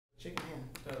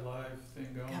that live thing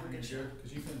going when you're good,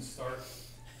 because you can start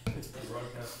the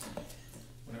broadcast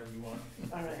whenever you want.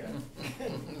 All right.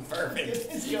 Perfect.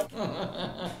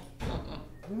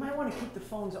 We might want to keep the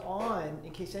phones on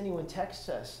in case anyone texts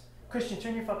us. Christian,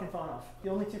 turn your fucking phone off. The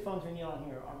only two phones we need on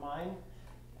here are mine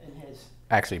and his.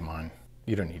 Actually, mine.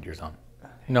 You don't need yours on.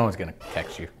 Okay. No one's gonna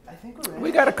text you. I think we're ready.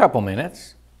 We got a couple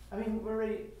minutes. I mean, we're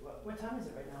ready. What time is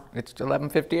it right now? It's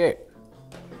 11:58.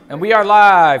 And we are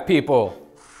live, people.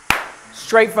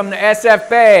 Straight from the SF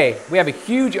Bay. We have a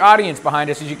huge audience behind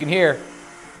us, as you can hear.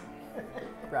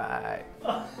 Right.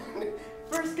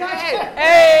 First guy.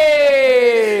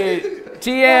 Hey!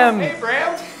 TM. Hey,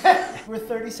 Bram. We're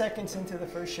 30 seconds into the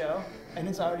first show, and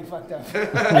it's already fucked up.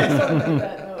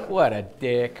 What a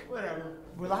dick. Whatever.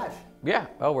 We're live. Yeah.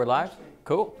 Oh, we're live?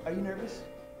 Cool. Are you nervous?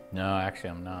 No,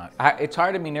 actually, I'm not. It's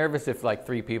hard to be nervous if like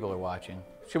 3 people are watching.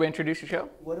 Should we introduce the show?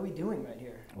 What are we doing right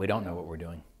here? We don't know what we're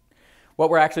doing. What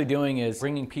we're actually doing is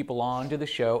bringing people on to the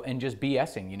show and just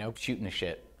BSing, you know, shooting the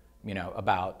shit, you know,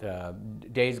 about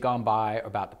days gone by,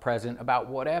 about the present, about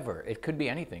whatever. It could be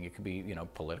anything. It could be, you know,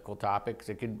 political topics.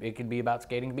 It could be about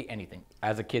skating. It could be anything.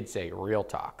 As the kids say, real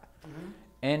talk. Mm-hmm.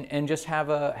 And just have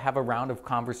a round of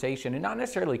conversation, and not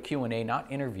necessarily Q&A,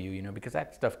 not interview, you know, because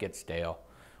that stuff gets stale.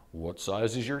 What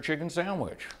size is your chicken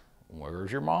sandwich? Where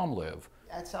does your mom live?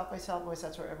 At South by Southwest,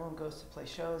 that's where everyone goes to play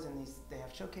shows, and they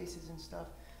have showcases and stuff.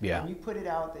 Yeah. And you put it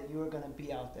out that you were going to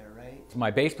be out there, right? My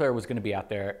bass player was going to be out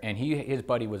there, and his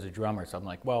buddy was a drummer, so I'm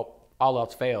like, well, all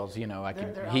else fails, you know,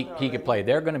 he could play.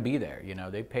 They're going to be there, you know.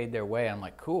 They paid their way. I'm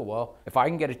like, cool. Well, if I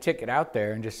can get a ticket out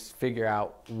there and just figure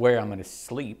out where I'm going to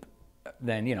sleep,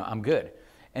 then, you know, I'm good.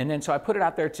 And then so I put it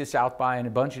out there to South by, and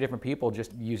a bunch of different people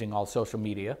just using all social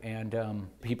media, and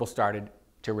people started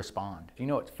to respond. You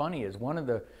know what's funny is one of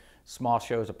the small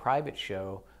shows, a private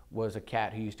show, was a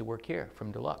cat who used to work here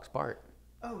from Deluxe, Bart.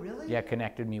 Oh, really? Yeah,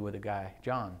 connected me with a guy,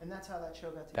 John. And that's how that show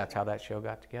got together? That's how that show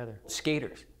got together.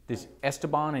 Skaters. This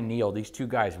Esteban and Neil, these 2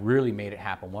 guys really made it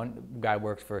happen. One guy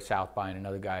works for South by and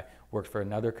another guy works for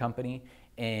another company,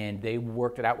 and they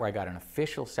worked it out where I got an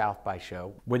official South by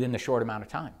show within the short amount of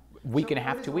time. Week and a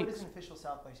half, 2 weeks. What does an official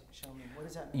South by show mean? What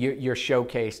does that mean? You're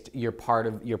showcased. You're part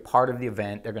of the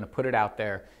event. They're going to put it out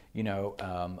there, you know,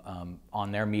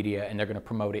 on their media, and they're going to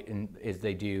promote it as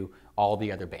they do all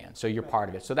the other bands. So you're part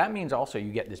of it. So that means also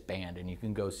you get this band, and you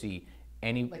can go see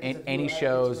any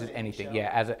shows, anything. Show?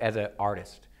 Yeah, as an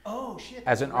artist. Oh shit!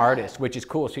 As an artist, which is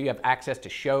cool. So you have access to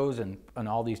shows and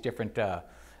all these different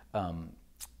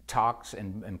talks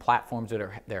and platforms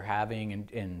that they're having,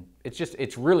 and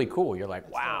it's really cool. You're like,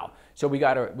 wow. So we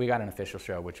got an official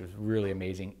show, which was really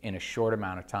amazing in a short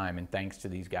amount of time, and thanks to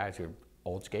these guys who are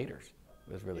old skaters.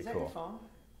 It was really cool. Is that your phone?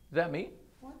 Is that me?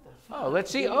 What the fuck? Oh,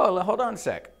 let's see. Oh, hold on a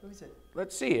sec. Who is it?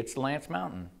 Let's see. It's Lance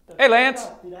Mountain. Hey, Lance.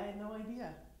 Dude, I had no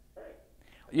idea.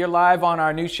 You're live on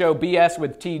our new show, BS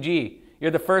with TG.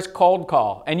 You're the first cold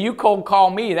call, and you cold call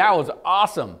me. That was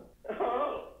awesome.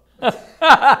 Oh. Can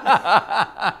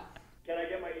I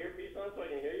get my earpiece on so I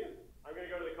can hear you? I'm gonna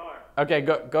go to the car. Okay,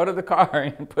 go to the car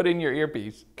and put in your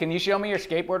earpiece. Can you show me your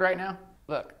skateboard right now?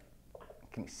 Look,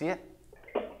 can you see it?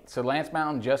 So Lance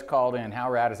Mountain just called in.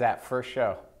 How rad is that? First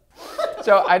show.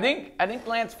 So I think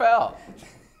Lance fell.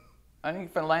 I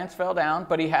think Lance fell down,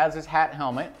 but he has his hat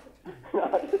helmet.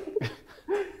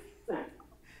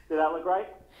 Did that look right?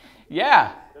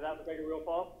 Yeah. Did that look like a real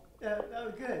fall? Yeah, that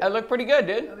was good. That looked pretty good,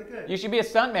 dude. That looked good. You should be a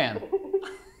stuntman.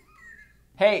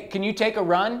 Hey, can you take a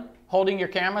run holding your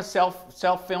camera,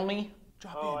 self-filmy?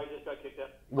 Oh, I just got kicked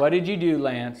out. What did you do,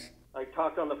 Lance? I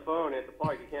talked on the phone at the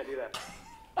park. You can't do that.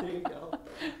 There you go.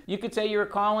 You could say you were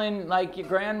calling like your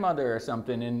grandmother or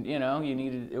something, and you know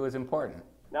it was important.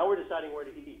 Now we're deciding where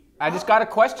to eat. I just got a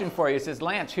question for you. It says,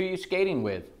 Lance, who are you skating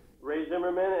with? Ray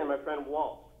Zimmerman and my friend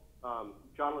Walt.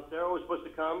 John Lucero was supposed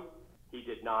to come. He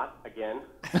did not, again.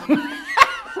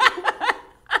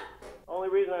 Only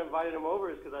reason I invited him over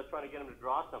is because I was trying to get him to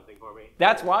draw something for me.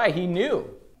 That's why he knew.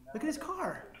 Look at his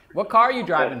car. What car are you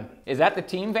driving? Is that the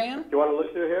team van? Do you want to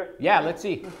look through here? Yeah, let's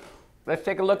see. Let's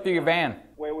take a look through your van.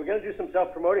 Wait, we're going to do some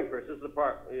self-promoting first. This is the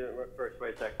part. First,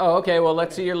 wait a second. Oh, okay. Well,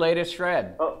 let's see your latest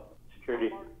shred. Oh,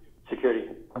 security. Security.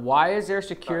 Why is there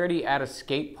security at a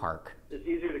skate park? It's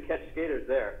easier to catch skaters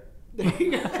there.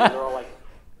 They're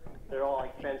all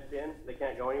like fenced in. They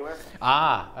can't go anywhere.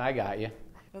 Ah, I got you.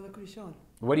 Oh, look what he's showing.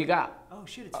 What do you got? Oh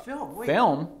shit, it's film. Wait.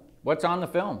 Film? What's on the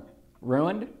film?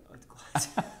 Ruined? Oh, it's glass.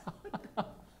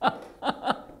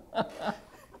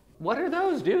 What are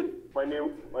those, dude? My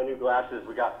new glasses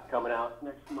we got coming out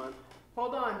next month.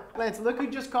 Hold on. Lance, look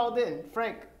who just called in.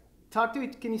 Frank, talk to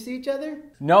each. Can you see each other?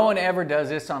 No one ever does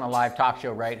this on a live talk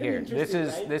show right here. This Interesting,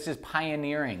 is right? this is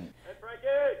pioneering. Hey, Frankie!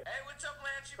 Hey, What's up,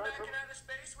 Lance? You back in outer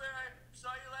space where I saw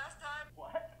you last time?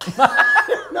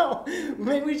 What? No,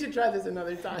 maybe we should try this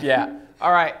another time. Yeah.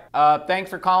 All right. Thanks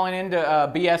for calling in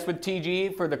to BS with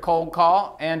TG for the cold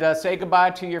call, and say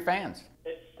goodbye to your fans.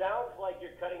 It sounds like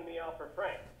you're cutting me off for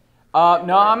Frank.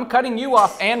 No, I'm cutting you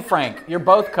off and Frank. You're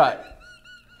both cut.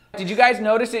 Did you guys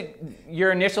notice it?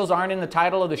 Your initials aren't in the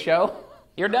title of the show?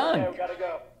 You're done. Okay, we gotta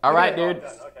go. All right, dude.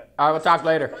 Okay. All right, we'll talk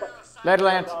later. Later,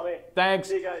 Lance. Thanks.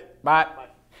 See you guys. Bye.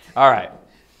 All right.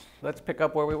 Let's pick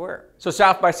up where we were. So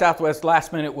South by Southwest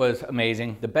last minute was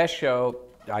amazing. The best show,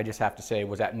 I just have to say,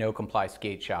 was at No Comply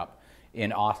Skate Shop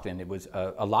in Austin. It was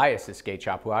Elias's skate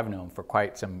shop, who I've known for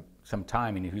quite some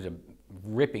time, and who's a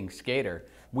ripping skater.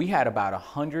 We had about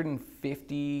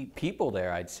 150 people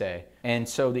there, I'd say. And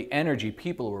so the energy,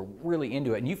 people were really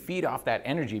into it. And you feed off that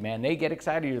energy, man. They get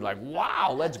excited. You're like,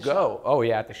 wow, let's go. Oh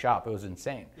yeah, at the shop, it was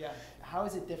insane. Yeah. How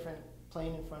is it different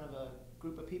playing in front of a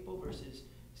group of people versus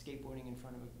skateboarding in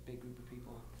front of a big group of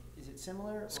people? Is it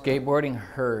similar? Skateboarding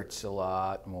hurts a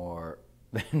lot more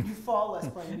than you fall less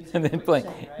playing music. than playing.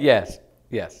 Saying, right?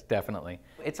 Yes, definitely.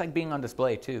 It's like being on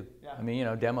display too. Yeah. I mean, you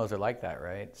know, demos are like that,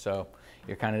 right? So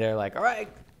you're kind of there like, all right,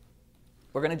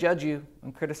 we're gonna judge you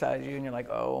and criticize you, and you're like,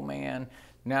 oh man,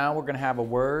 now we're gonna have a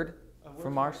word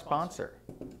from our sponsor.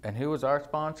 And who is our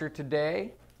sponsor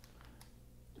today?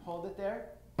 Hold it there.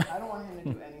 I don't want him to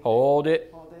do anything. Hold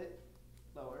it. Hold it.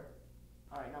 Lower.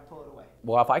 All right, now pull it away.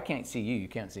 Well, if I can't see you, you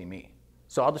can't see me.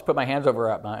 So I'll just put my hands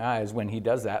over my eyes when he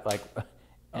does that, like,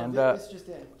 and this just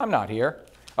in. I'm not here.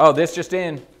 Oh, this just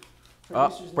in.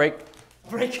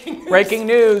 Breaking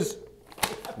news.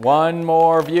 One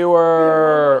more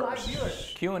viewer.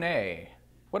 Q&A.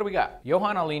 What do we got?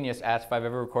 Johan Alinius asked if I've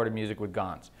ever recorded music with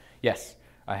Gons. Yes,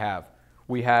 I have.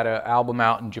 We had an album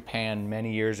out in Japan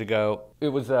many years ago. It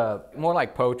was more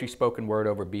like poetry, spoken word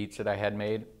over beats that I had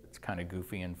made. It's kind of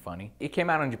goofy and funny. It came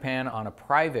out in Japan on a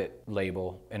private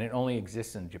label, and it only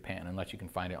exists in Japan unless you can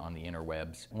find it on the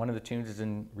interwebs. One of the tunes is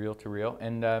in Reel to Reel.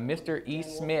 And Mr. E.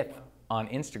 Smith on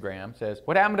Instagram says,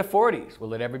 what happened to 40s?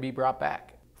 Will it ever be brought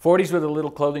back? 40s were the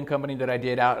little clothing company that I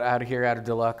did out of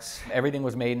Deluxe. Everything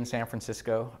was made in San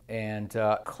Francisco, and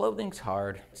clothing's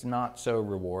hard. It's not so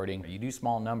rewarding. You do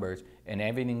small numbers, and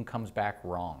everything comes back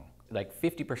wrong. Like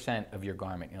 50% of your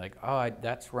garment, you're like, oh,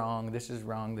 that's wrong, this is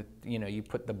wrong. You know, you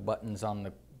put the buttons on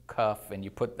the cuff, and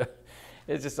you put the,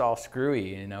 it's just all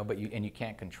screwy, you know, but you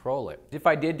can't control it. If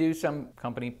I did do some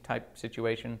company type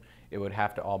situation, it would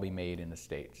have to all be made in the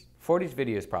States. 40's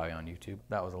video is probably on YouTube.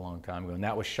 That was a long time ago, and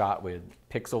that was shot with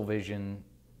Pixel Vision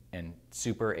and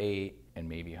Super 8 and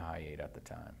maybe High 8 at the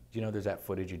time. Do you know there's that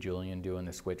footage of Julian doing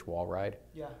the switch wall ride?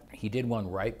 Yeah. He did one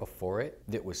right before it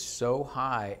that was so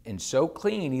high and so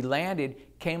clean. He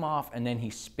landed, came off, and then he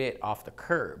spit off the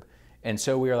curb. And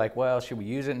so we were like, well, should we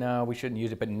use it? No, we shouldn't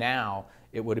use it. But now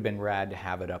it would have been rad to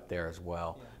have it up there as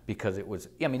well. Yeah. Because it was,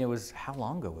 I mean, it was, how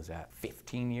long ago was that?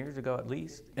 15 years ago at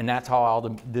least? And that's how all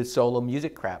the solo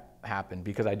music crap happened,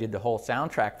 because I did the whole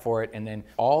soundtrack for it, and then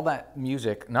all that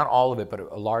music, not all of it, but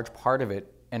a large part of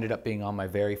it ended up being on my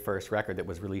very first record that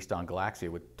was released on Galaxia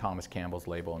with Thomas Campbell's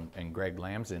label and Greg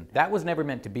Lamson. That was never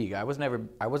meant to be. I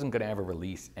wasn't gonna ever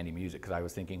release any music, because I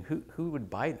was thinking, who would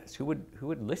buy this? Who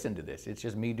would listen to this? It's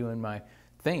just me doing my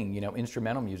thing, you know,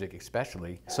 instrumental music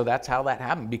especially. So that's how that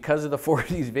happened. Because of the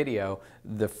 40s video,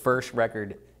 the first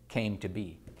record came to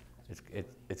be.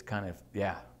 It's kind of,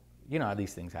 yeah. You know how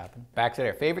these things happen. Back to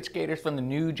there. Favorite skaters from the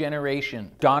new generation.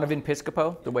 Donovan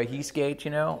Piscopo, the way he skates,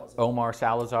 you know. Omar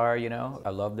Salazar, you know. I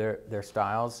love their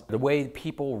styles. The way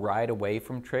people ride away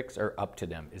from tricks or up to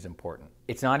them is important.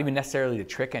 It's not even necessarily the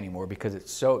trick anymore, because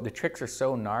the tricks are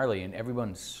so gnarly and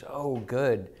everyone's so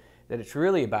good that it's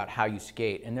really about how you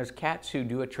skate. And there's cats who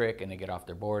do a trick and they get off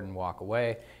their board and walk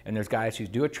away. And there's guys who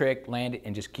do a trick, land it,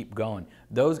 and just keep going.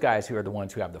 Those guys who are the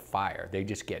ones who have the fire, they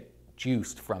just get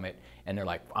juiced from it, and they're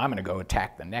like, I'm gonna go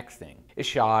attack the next thing.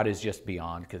 Ishad is just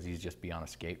beyond, because he's just beyond a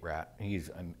skate rat.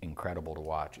 He's incredible to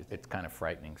watch. It's kind of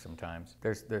frightening sometimes.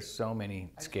 There's so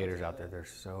many skaters out there, they're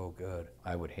so good.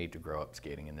 I would hate to grow up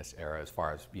skating in this era as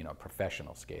far as, you know,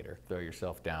 professional skater. Throw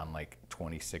yourself down like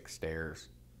 26 stairs.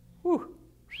 Whew.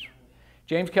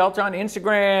 James Kelch on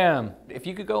Instagram. If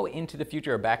you could go into the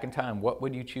future or back in time, what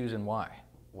would you choose and why?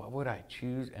 What would I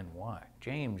choose and why?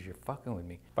 James, you're fucking with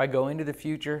me. If I go into the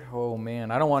future, oh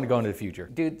man, I don't want to go into the future.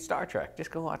 Dude, Star Trek,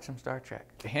 just go watch some Star Trek.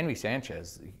 Henry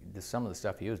Sanchez, some of the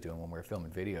stuff he was doing when we were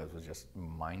filming videos was just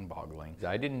mind-boggling.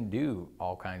 I didn't do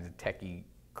all kinds of techie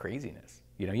craziness.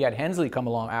 You know, you had Hensley come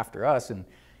along after us, and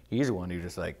he's the one who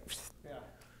just like,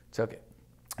 took it.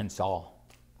 And Saul,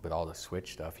 with all the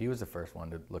Switch stuff, he was the first one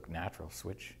to look natural,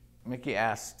 Switch. Mickey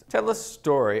asked, tell us a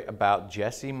story about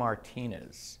Jesse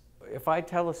Martinez. if I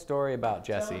tell a story about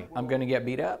Jesse, I'm gonna get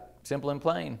beat up. Simple and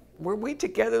plain. Were we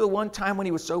together the one time when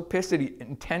he was so pissed that he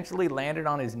intentionally landed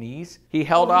on his knees? He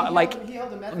held on, like, he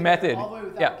held the method. all the way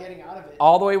without getting out of it.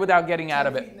 All the way without getting out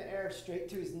of 10 it. feet in the air, straight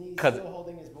to his knees, still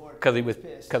holding his board. Because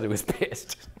he was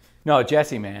pissed. No,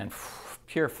 Jesse, man,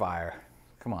 pure fire.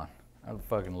 Come on. I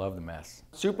fucking love the mess.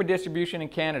 Super distribution in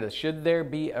Canada. Should there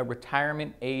be a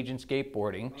retirement age in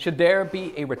skateboarding? Should there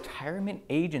be a retirement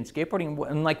age in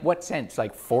skateboarding? In like what sense?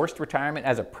 Like forced retirement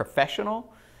as a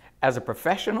professional? As a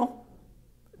professional?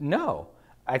 No.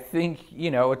 I think, you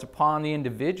know, it's upon the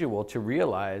individual to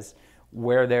realize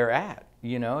where they're at.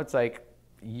 You know, it's like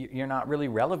you're not really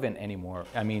relevant anymore.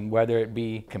 I mean, whether it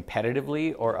be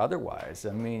competitively or otherwise.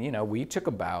 I mean, you know, we took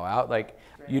a bow out. Like,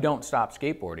 you don't stop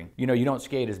skateboarding. You know, you don't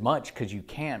skate as much because you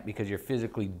can't, because you're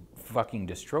physically fucking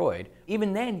destroyed.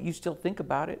 Even then, you still think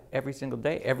about it every single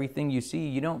day. Everything you see,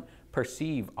 you don't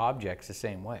perceive objects the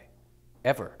same way.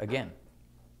 Ever again.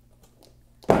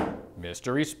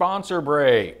 Mystery sponsor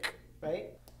break.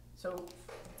 Right? So,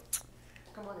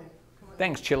 come on in. Come on in.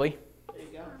 Thanks, Chili. There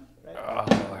you go. Right?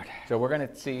 Oh, Lord. So we're going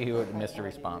to see who the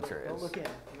mystery sponsor Don't is. look in,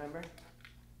 remember?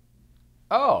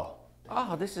 Oh,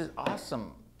 this is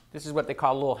awesome. This is what they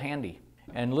call Little Handy.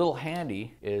 And Little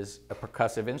Handy is a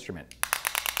percussive instrument.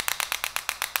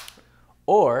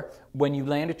 Or when you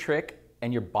land a trick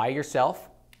and you're by yourself,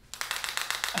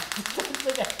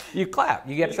 you clap.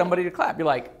 You get somebody to clap. You're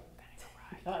like,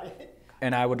 Got it.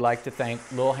 and I would like to thank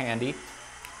Lil Handy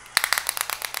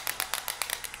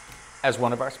as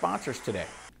one of our sponsors today.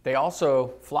 They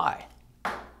also fly.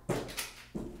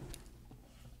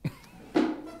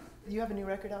 You have a new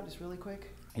record out, just really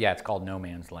quick? Yeah, it's called No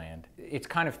Man's Land. It's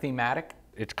kind of thematic.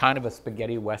 It's kind of a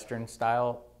spaghetti western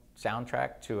style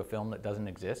soundtrack to a film that doesn't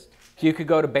exist. You could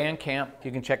go to Bandcamp.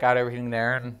 You can check out everything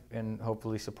there and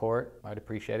hopefully support. I'd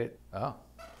appreciate it. Oh,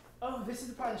 this is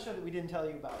the part of the show that we didn't tell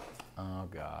you about. oh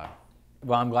God.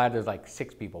 Well, I'm glad there's like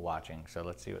 6 people watching, so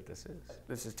let's see what this is.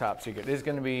 This is top secret. This is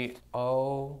gonna be,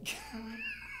 oh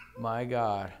my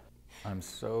God. I'm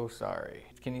so sorry.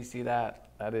 Can you see that?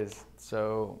 That is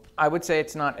so, I would say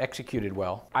it's not executed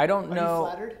well. I don't know. Are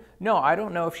you flattered? No, I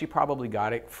don't know if she probably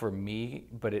got it for me,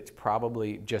 but it's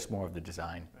probably just more of the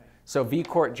design. Right. So V.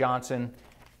 Court Johnson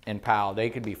and Powell, they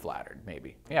could be flattered,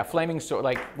 maybe. Yeah, Flaming Sword,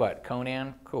 like what,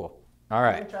 Conan? Cool. All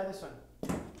right. Try this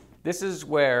one. This is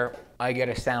where I get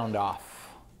a sound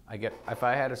off. If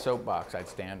I had a soapbox, I'd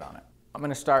stand on it. I'm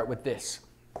gonna start with this.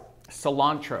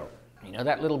 Cilantro. You know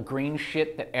that little green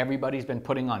shit that everybody's been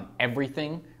putting on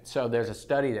everything? So there's a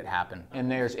study that happened, and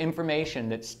there's information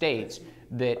that states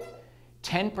that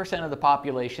 10% of the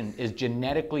population is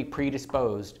genetically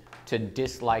predisposed to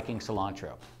disliking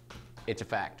cilantro. It's a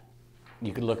fact.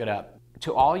 You can look it up.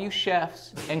 To all you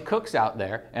chefs and cooks out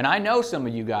there, and I know some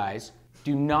of you guys,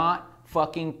 do not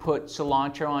fucking put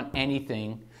cilantro on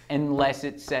anything unless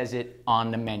it says it on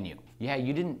the menu. Yeah,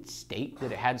 you didn't state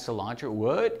that it had cilantro.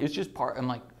 What? It's just part. I'm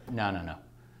like, no.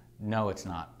 No, it's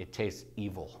not. It tastes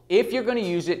evil. If you're gonna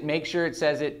use it, make sure it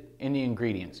says it in the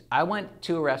ingredients. I went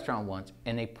to a restaurant once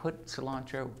and they put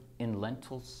cilantro in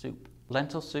lentil soup.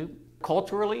 Lentil soup?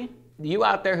 Culturally, you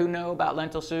out there who know about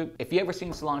lentil soup, if you ever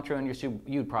seen cilantro in your soup,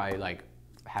 you'd probably like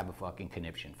have a fucking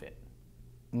conniption fit.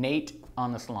 Nate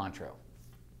on the cilantro.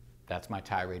 That's my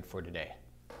tirade for today.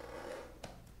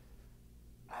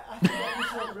 I think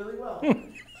that went really well.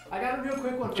 I got a real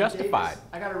quick one from Justified. Davis.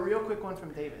 I got a real quick one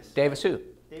from Davis. Davis who?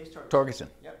 Davis Torgerson. Torgerson.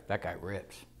 Yep. That guy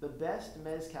rips. The best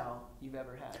mezcal you've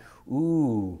ever had.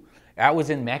 Ooh, that was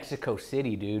in Mexico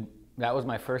City, dude. That was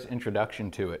my first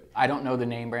introduction to it. I don't know the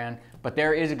name brand, but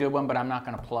there is a good one, but I'm not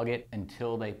gonna plug it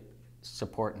until they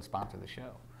support and sponsor the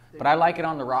show. But I like it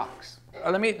on the rocks. Show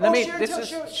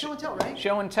and tell, right?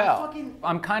 Show and tell.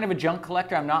 I'm kind of a junk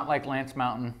collector. I'm not like Lance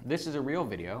Mountain. This is a real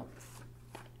video.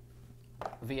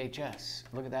 VHS,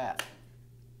 look at that.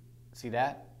 See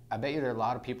that? I bet you there are a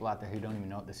lot of people out there who don't even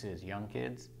know what this is, young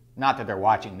kids. Not that they're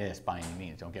watching this by any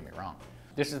means, don't get me wrong.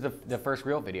 This is the first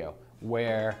real video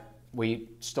where we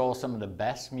stole some of the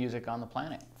best music on the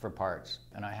planet for parts.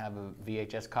 And I have a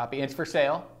VHS copy. It's for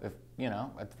sale, if, you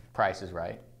know, if the price is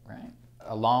right?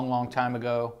 A long time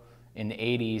ago in the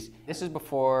 80s. This is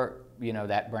before, you know,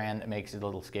 that brand that makes the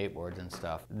little skateboards and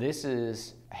stuff. This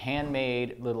is a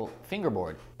handmade little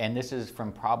fingerboard. And this is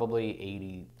from probably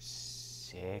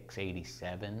 86,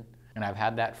 87. And I've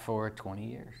had that for 20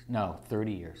 years. No,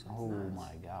 30 years. Oh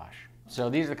my gosh. So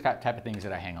these are the type of things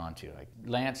that I hang on to. Like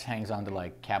Lance hangs on to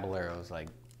like Caballeros, like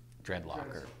Dreadlock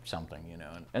or something, you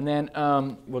know. And then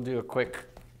we'll do a quick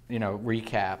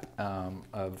recap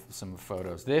of some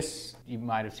photos. This, you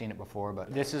might have seen it before,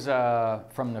 but this is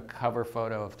from the cover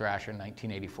photo of Thrasher in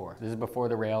 1984. This is before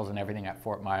the rails and everything at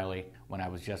Fort Miley when I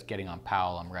was just getting on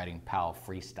Powell. I'm riding Powell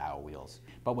freestyle wheels.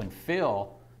 But when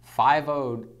Phil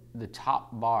 5-0'd the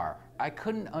top bar, I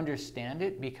couldn't understand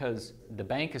it because the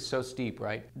bank is so steep,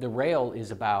 right? The rail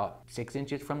is about 6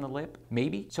 inches from the lip,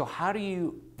 maybe. So how do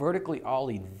you vertically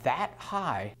ollie that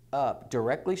high up,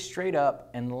 directly straight up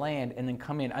and land and then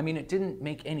come in? I mean, it didn't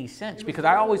make any sense because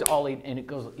I always ollied and it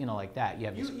goes, like that. You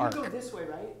have this arc. You go this way,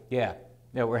 right? Yeah,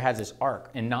 where it has this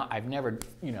arc and I've never,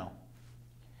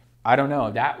 I don't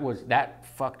know, that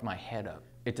fucked my head up.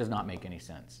 It does not make any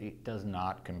sense. It does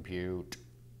not compute.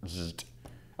 Zzzt.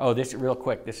 Oh, real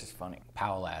quick, this is funny.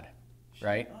 Powell ad,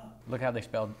 right? Look how they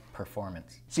spelled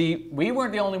performance. See, we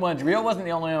weren't the only ones. Real wasn't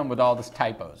the only one with all this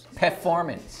typos.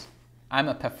 Performance. I'm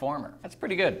a performer. That's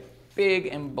pretty good. Big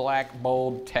and black,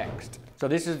 bold text. So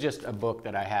this is just a book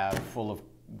that I have full of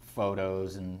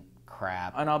photos and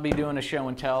crap. And I'll be doing a show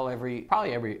and tell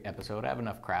probably every episode. I have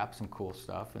enough crap, some cool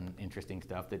stuff and interesting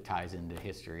stuff that ties into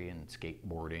history and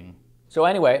skateboarding. So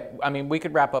anyway, I mean, we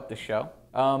could wrap up the show.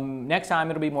 Next time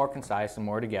it'll be more concise and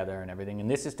more together and everything.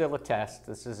 And this is still a test.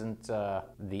 This isn't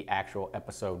the actual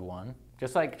episode 1.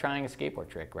 Just like trying a skateboard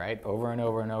trick, right? Over and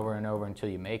over and over and over until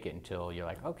you make it, until you're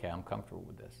like, okay, I'm comfortable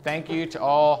with this. Thank you to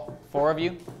all 4 of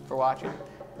you for watching.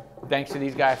 Thanks to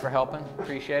these guys for helping.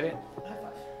 Appreciate it.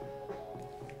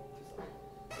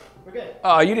 We're good.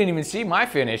 Oh, you didn't even see my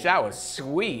finish. That was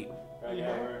sweet.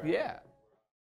 Yeah. Yeah.